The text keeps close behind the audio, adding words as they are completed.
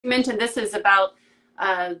mentioned this is about,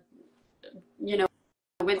 you know,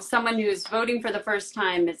 with someone who's voting for the first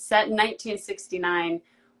time. It's set in 1969.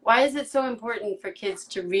 Why is it so important for kids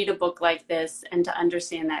to read a book like this and to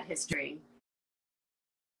understand that history?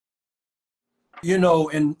 You know,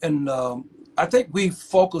 and I think we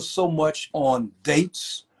focus so much on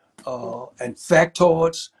dates and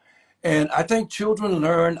factoids, and I think children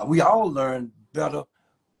learn, we all learn better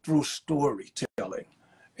through storytelling.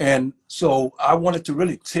 And so I wanted to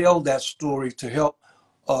really tell that story to help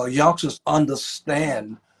youngsters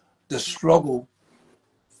understand the struggle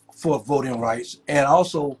for voting rights, and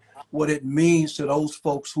also what it means to those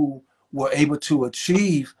folks who were able to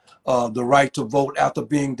achieve the right to vote after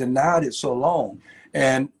being denied it so long.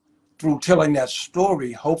 And through telling that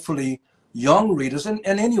story, hopefully young readers and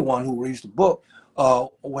anyone who reads the book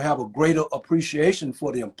will have a greater appreciation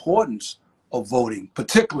for the importance of voting,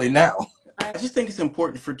 particularly now. I just think it's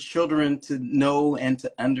important for children to know and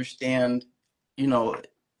to understand, you know,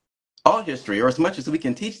 all history, or as much as we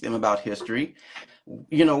can teach them about history.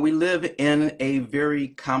 You know, we live in a very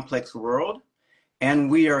complex world, and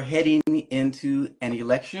we are heading into an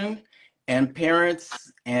election, and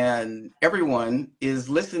parents and everyone is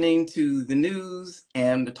listening to the news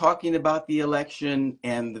and talking about the election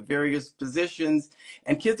and the various positions,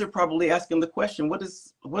 and kids are probably asking the question, what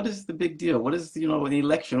is the big deal? What is, you know, an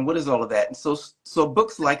election? What is all of that? And so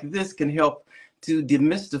books like this can help to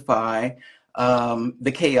demystify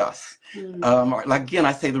the chaos. Again,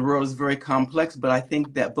 I say the world is very complex, but I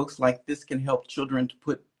think that books like this can help children to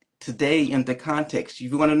put today into context.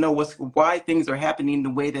 If you want to know why things are happening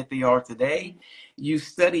the way that they are today, you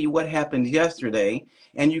study what happened yesterday,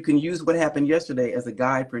 and you can use what happened yesterday as a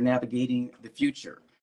guide for navigating the future.